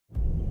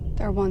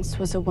There once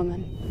was a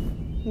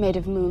woman, made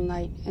of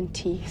moonlight and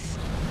teeth.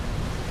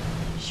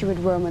 She would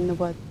roam in the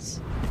woods,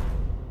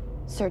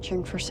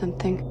 searching for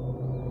something,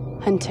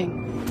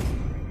 hunting.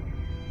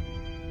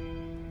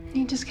 And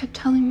he just kept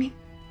telling me,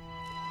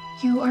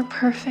 you are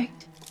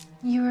perfect.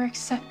 You are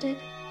accepted.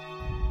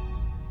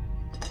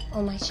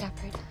 Oh, my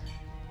shepherd,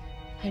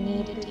 I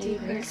need a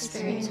deeper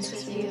experience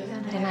with you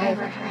than I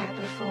ever had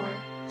before.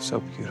 So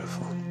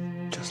beautiful,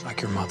 just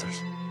like your mother's.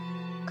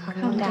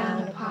 Come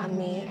down upon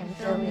me and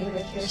fill me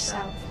with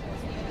yourself.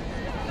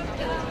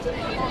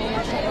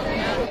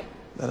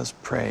 Let us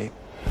pray.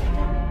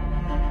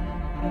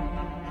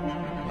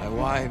 My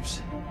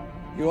wives,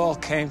 you all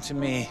came to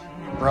me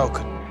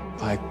broken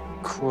by a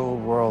cruel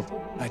world.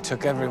 I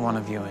took every one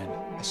of you in.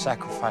 I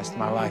sacrificed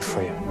my life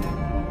for you.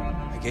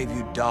 I gave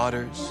you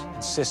daughters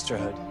and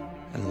sisterhood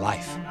and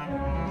life.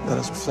 Let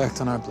us reflect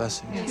on our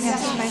blessings.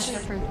 Yes, my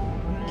shepherd.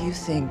 You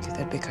think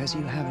that because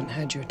you haven't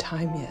had your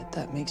time yet,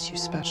 that makes you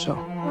special.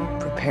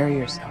 Prepare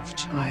yourself,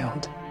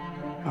 child.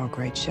 Our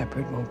great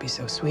shepherd won't be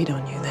so sweet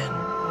on you then.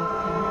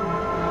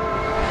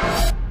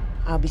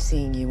 I'll be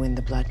seeing you when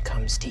the blood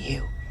comes to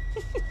you.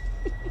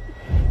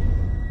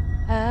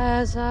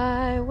 As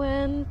I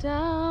went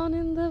down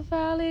in the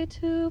valley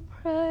to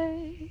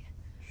pray,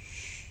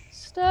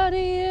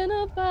 studying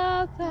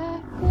about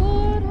that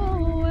good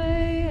old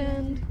way,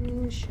 and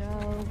who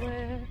shall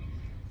wear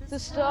the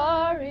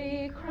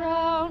starry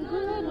crown?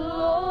 Good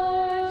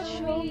Lord,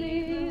 show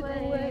me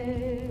the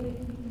way.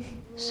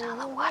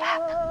 Selah, what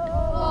happened?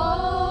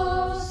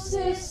 Oh,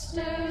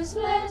 sisters,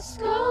 let's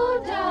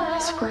go down.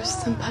 It's worse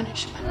than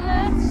punishment.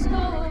 Let's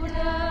go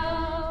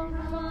down.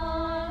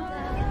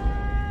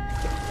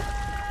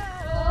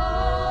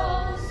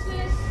 Oh,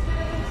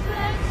 sisters,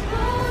 let's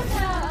go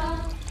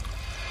down.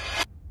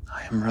 I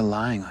am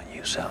relying on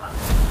you, Selah.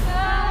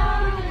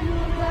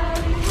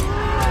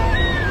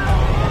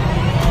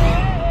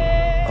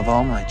 Of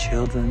all my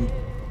children,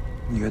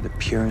 you're the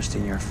purest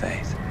in your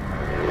faith.